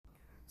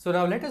So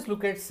now let us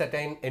look at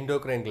certain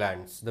endocrine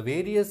glands, the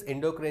various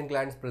endocrine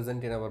glands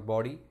present in our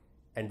body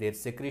and their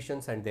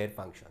secretions and their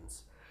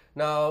functions.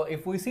 Now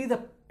if we see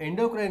the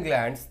endocrine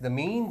glands, the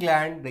main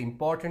gland, the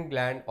important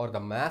gland or the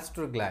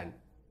master gland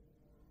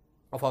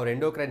of our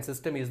endocrine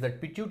system is the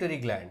pituitary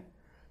gland.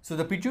 So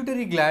the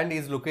pituitary gland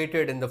is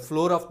located in the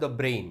floor of the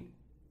brain,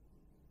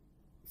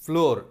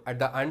 floor at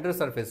the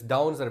undersurface,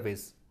 down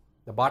surface,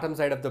 the bottom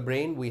side of the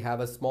brain. We have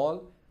a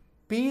small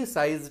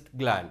pea-sized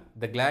gland.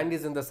 The gland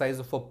is in the size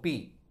of a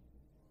pea.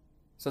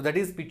 So that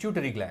is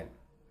pituitary gland.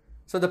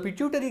 So the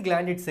pituitary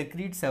gland, it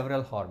secretes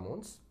several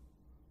hormones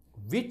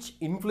which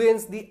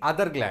influence the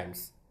other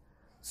glands.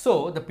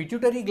 So the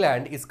pituitary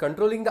gland is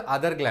controlling the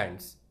other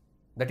glands.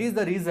 That is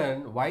the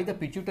reason why the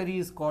pituitary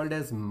is called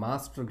as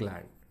master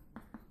gland,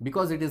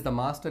 because it is the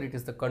master, it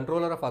is the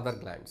controller of other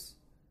glands.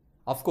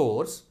 Of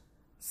course,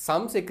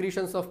 some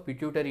secretions of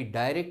pituitary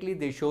directly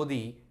they show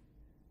the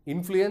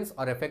influence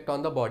or effect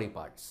on the body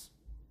parts.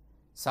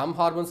 Some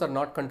hormones are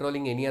not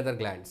controlling any other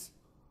glands,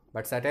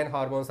 but certain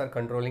hormones are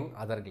controlling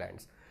other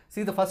glands.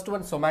 See the first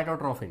one,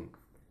 somatotrophin.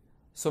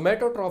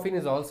 Somatotrophin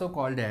is also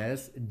called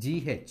as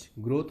GH,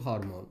 growth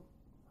hormone.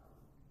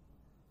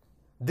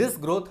 This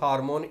growth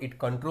hormone, it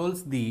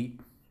controls the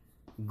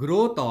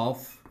growth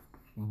of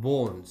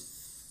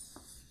bones.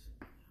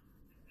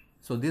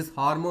 So this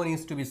hormone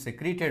is to be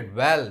secreted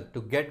well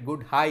to get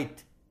good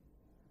height.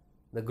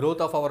 The growth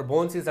of our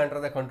bones is under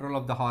the control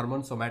of the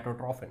hormone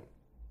somatotrophin,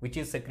 which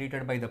is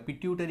secreted by the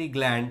pituitary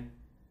gland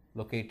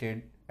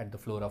located at the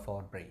floor of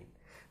our brain.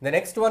 The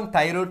next one,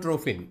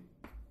 thyrotrophin.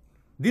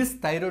 This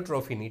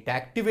thyrotrophin, it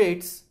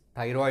activates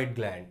thyroid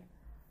gland.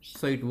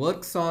 So it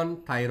works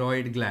on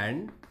thyroid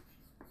gland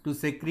to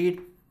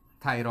secrete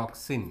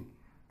thyroxine.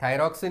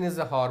 Thyroxine is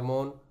a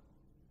hormone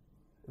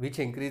which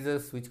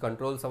increases, which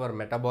controls our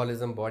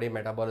metabolism, body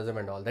metabolism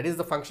and all. That is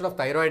the function of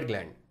thyroid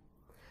gland.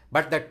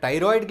 But the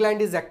thyroid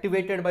gland is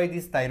activated by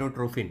this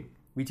thyrotrophin,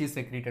 which is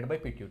secreted by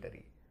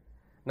pituitary.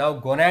 Now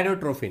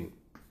gonadotrophin.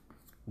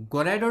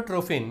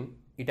 Gonadotrophin,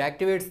 it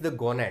activates the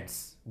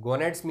gonads.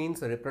 Gonads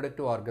means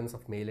reproductive organs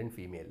of male and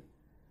female.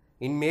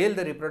 In male,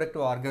 the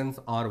reproductive organs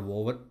are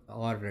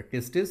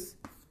testes.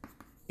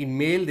 In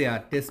male, they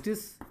are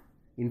testes.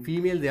 In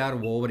female, they are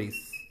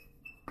ovaries.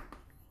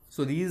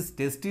 So these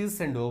testes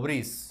and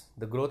ovaries,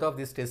 the growth of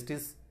these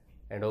testes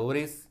and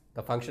ovaries,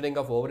 the functioning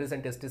of ovaries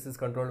and testes is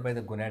controlled by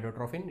the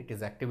gonadotrophin. It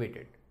is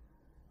activated.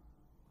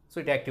 So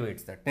it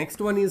activates that.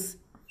 Next one is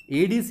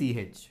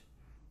ADCH,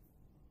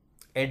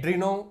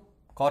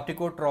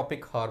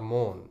 adrenocorticotropic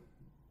hormone.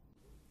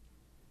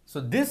 So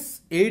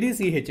this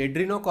ADCH,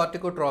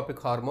 adrenocorticotropic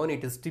hormone,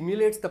 it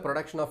stimulates the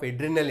production of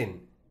adrenaline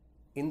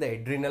in the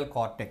adrenal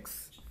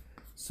cortex.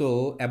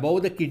 So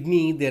above the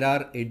kidney, there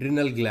are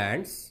adrenal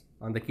glands.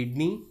 On the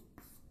kidney,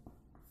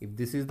 if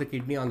this is the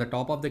kidney, on the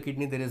top of the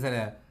kidney, there is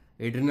an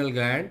adrenal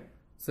gland.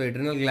 So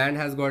adrenal gland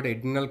has got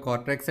adrenal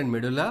cortex and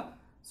medulla.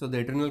 So the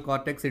adrenal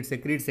cortex, it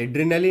secretes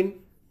adrenaline.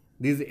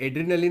 This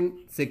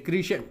adrenaline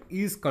secretion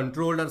is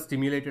controlled or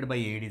stimulated by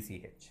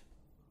ADCH.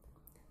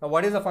 Now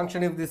what is the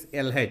function of this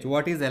LH?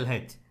 What is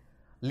LH?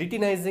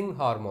 Luteinizing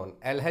hormone.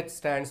 LH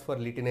stands for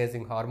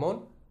luteinizing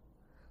hormone.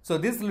 So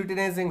this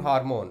luteinizing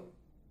hormone,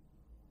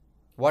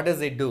 what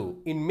does it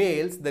do? In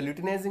males, the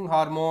luteinizing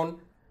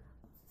hormone,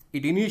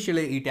 it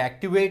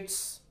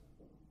initializes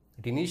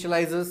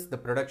the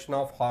production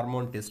of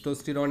hormone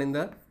testosterone in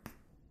the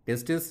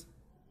testes,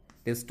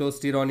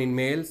 testosterone in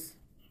males,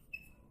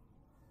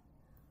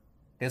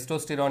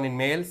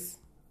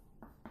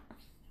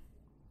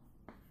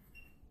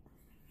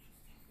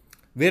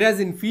 whereas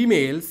in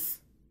females,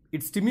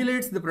 it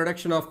stimulates the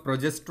production of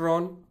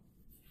progesterone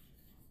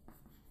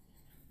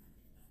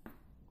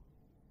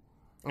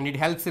and it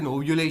helps in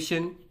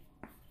ovulation.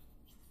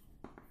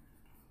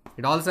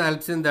 It also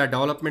helps in the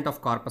development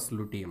of corpus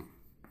luteum.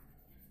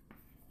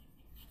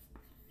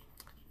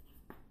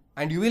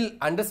 And you will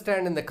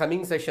understand in the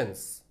coming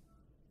sessions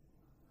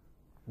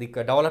the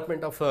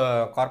development of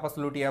corpus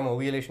luteum,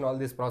 ovulation, all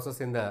this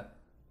process in the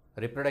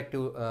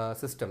reproductive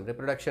system,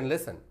 reproduction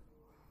lesson.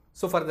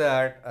 So for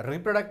the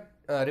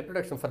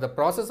reproduction, for the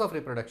process of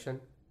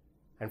reproduction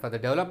and for the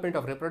development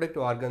of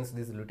reproductive organs,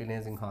 this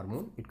luteinizing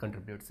hormone, it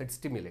contributes, it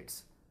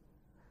stimulates.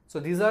 So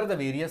these are the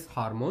various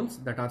hormones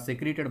that are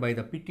secreted by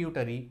the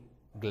pituitary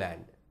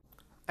gland.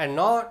 And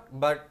not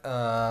but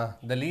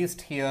the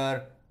least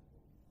here,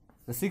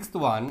 the sixth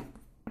one,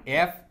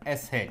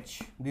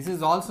 FSH. This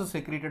is also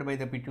secreted by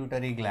the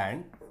pituitary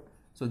gland.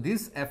 So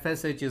this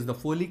FSH is the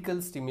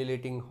follicle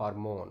stimulating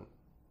hormone.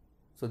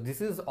 So this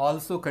is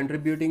also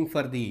contributing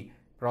for the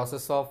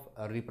process of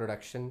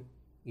reproduction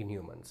in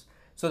humans.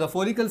 So the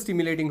follicle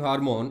stimulating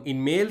hormone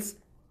in males,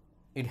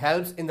 it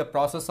helps in the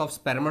process of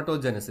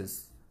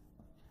spermatogenesis.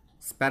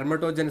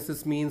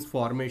 Spermatogenesis means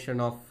formation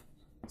of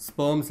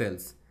sperm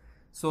cells.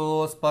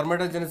 So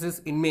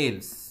spermatogenesis in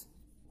males.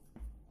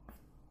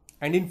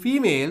 And in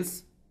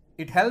females,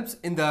 it helps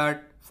in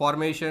that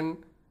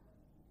formation,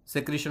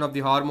 secretion of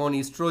the hormone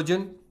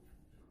estrogen.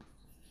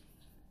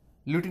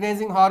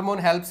 Luteinizing hormone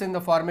helps in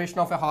the formation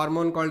of a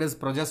hormone called as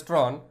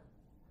progesterone.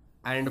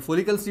 And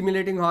follicle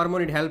stimulating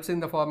hormone, it helps in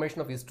the formation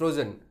of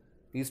estrogen.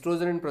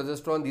 Estrogen and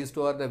progesterone, these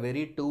two are the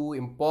very two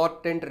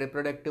important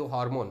reproductive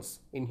hormones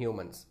in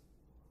humans,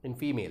 in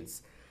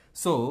females.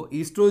 So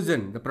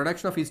estrogen, the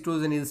production of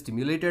estrogen is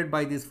stimulated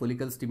by this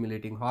follicle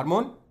stimulating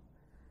hormone,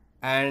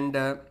 and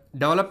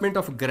development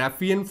of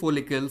Graafian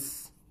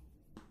follicles,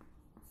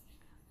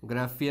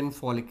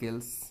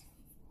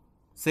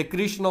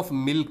 secretion of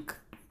milk,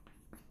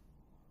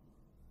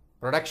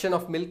 production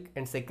of milk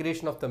and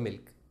secretion of the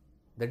milk,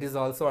 that is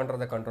also under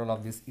the control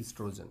of this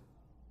estrogen.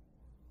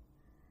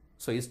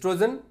 So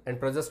estrogen and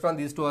progesterone,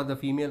 these two are the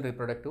female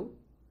reproductive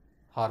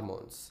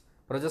hormones.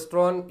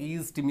 Progesterone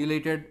is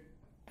stimulated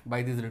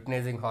by this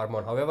luteinizing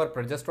hormone. However,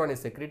 progesterone is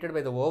secreted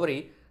by the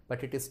ovary,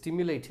 but it is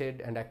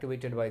stimulated and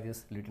activated by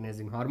this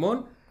luteinizing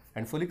hormone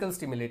and follicle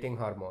stimulating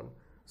hormone.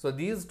 So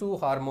these two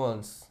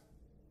hormones,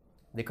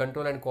 they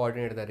control and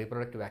coordinate the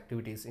reproductive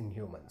activities in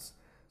humans.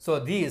 So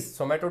these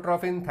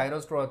somatotrophin,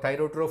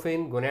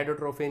 thyrotrophin,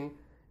 gonadotrophin,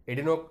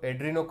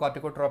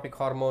 adrenocorticotropic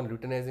hormone,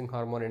 luteinizing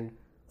hormone, and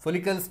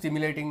follicle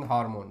stimulating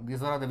hormone,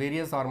 these are the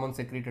various hormones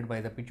secreted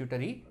by the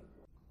pituitary.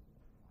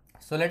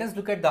 So let us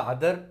look at the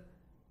other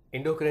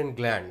endocrine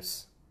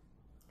glands.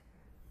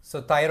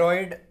 So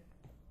thyroid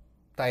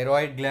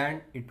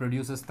gland, it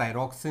produces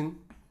thyroxine,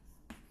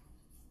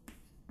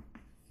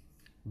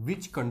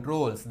 which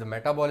controls the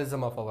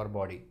metabolism of our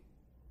body,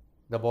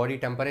 the body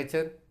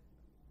temperature,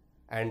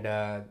 and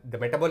the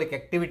metabolic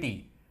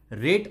activity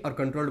rate are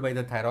controlled by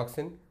the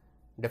thyroxine.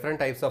 Different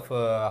types of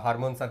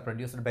hormones are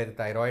produced by the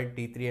thyroid,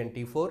 T3 and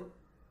T4.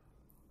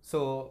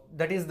 So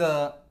that is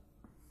the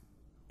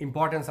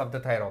importance of the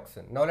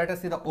thyroxine. Now let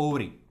us see the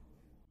ovary.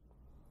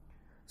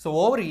 So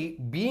ovary,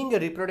 being a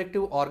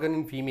reproductive organ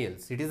in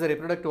females, it is a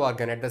reproductive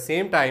organ. At the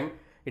same time,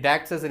 it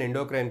acts as an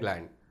endocrine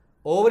gland.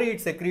 Ovary,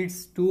 it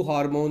secretes two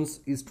hormones,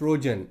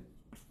 estrogen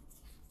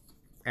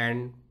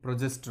and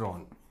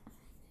progesterone.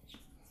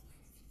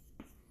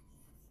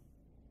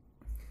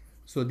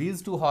 So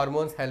these two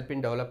hormones help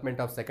in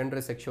development of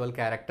secondary sexual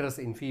characters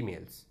in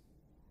females.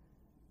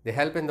 They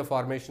help in the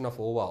formation of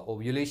ova,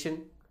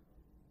 ovulation,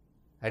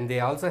 and they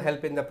also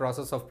help in the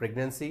process of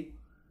pregnancy,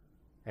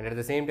 and at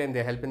the same time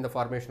they help in the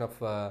formation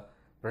of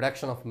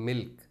production of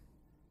milk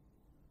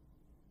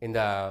in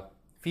the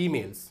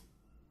females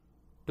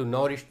to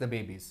nourish the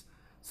babies.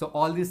 So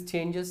all these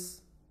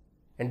changes,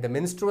 and the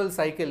menstrual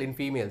cycle in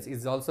females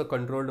is also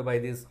controlled by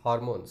these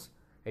hormones.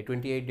 A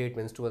 28-day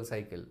menstrual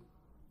cycle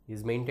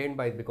is maintained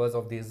because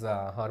of these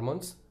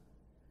hormones,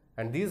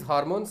 and these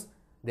hormones,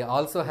 they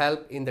also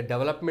help in the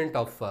development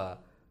of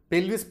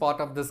pelvis part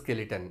of the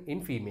skeleton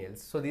in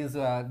females. So these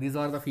are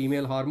the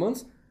female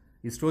hormones,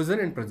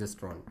 estrogen and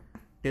progesterone.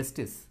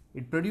 Testis,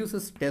 it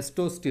produces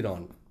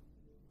testosterone.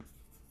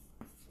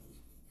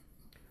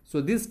 So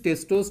this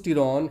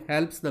testosterone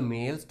helps the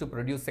males to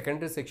produce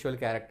secondary sexual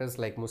characters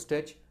like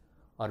mustache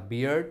or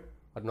beard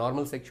or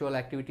normal sexual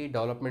activity,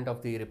 development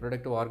of the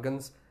reproductive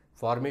organs,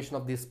 formation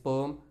of the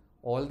sperm.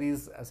 All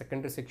these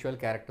secondary sexual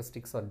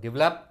characteristics are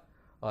developed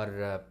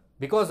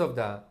because of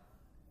the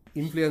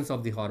influence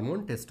of the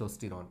hormone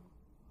testosterone.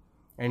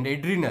 And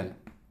adrenal.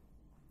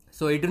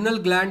 So adrenal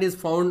gland is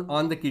found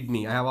on the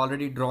kidney. I have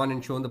already drawn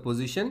and shown the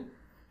position.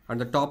 On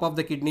the top of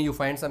the kidney, you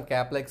find some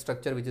cap-like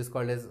structure which is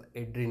called as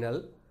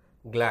adrenal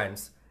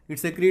glands. It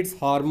secretes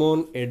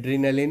hormone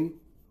adrenaline.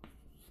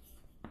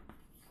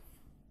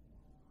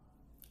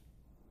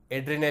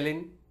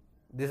 Adrenaline,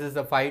 this is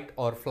the fight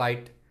or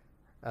flight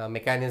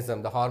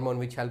mechanism, the hormone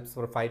which helps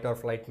for fight or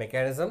flight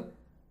mechanism,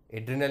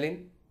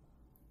 adrenaline.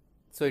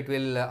 So it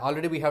will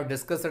already we have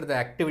discussed the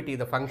activity,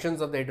 the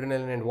functions of the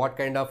adrenaline and what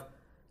kind of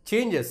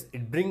changes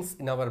it brings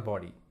in our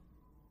body.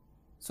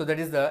 So that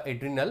is the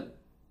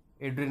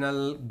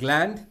adrenal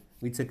gland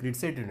which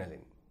secretes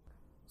adrenaline.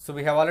 So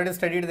we have already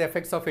studied the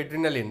effects of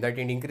adrenaline, that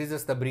it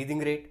increases the breathing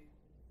rate,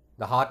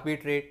 the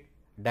heartbeat rate,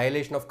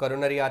 dilation of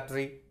coronary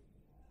artery,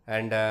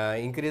 and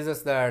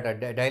increases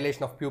the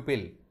dilation of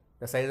pupil.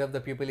 The size of the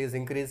pupil is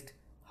increased,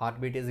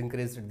 heartbeat is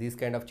increased. These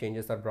kind of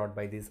changes are brought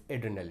by this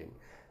adrenaline.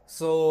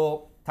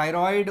 So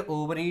thyroid,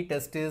 ovary,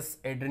 testis,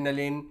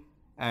 adrenaline,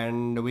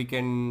 and we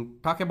can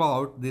talk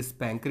about this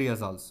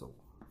pancreas also.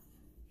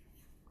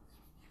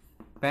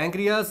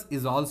 Pancreas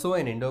is also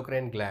an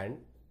endocrine gland.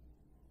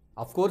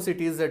 Of course, it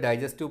is a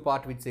digestive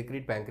part which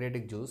secrete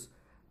pancreatic juice,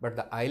 but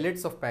the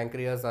islets of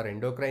pancreas are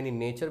endocrine in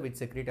nature, which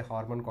secrete a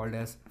hormone called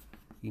as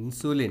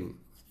insulin.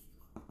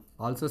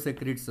 Also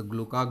secretes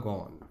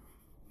glucagon.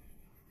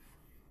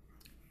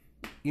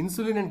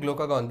 Insulin and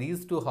glucagon,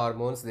 these two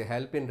hormones, they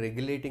help in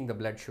regulating the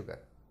blood sugar.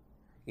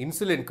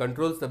 Insulin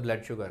controls the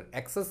blood sugar.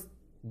 Excess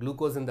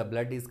glucose in the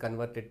blood is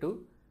converted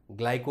to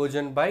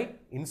glycogen by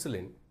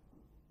insulin,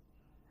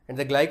 and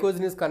the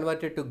glycogen is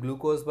converted to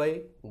glucose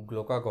by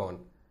glucagon.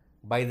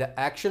 By the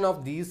action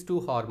of these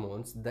two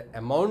hormones, the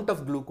amount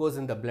of glucose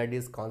in the blood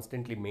is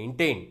constantly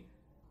maintained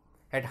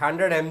at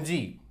 100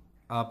 mg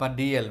per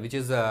dl, which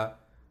is a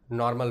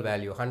normal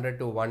value, 100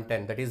 to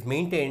 110, that is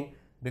maintained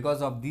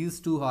because of these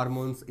two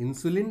hormones,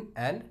 insulin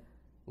and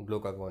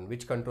glucagon,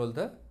 which control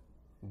the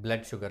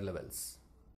blood sugar levels.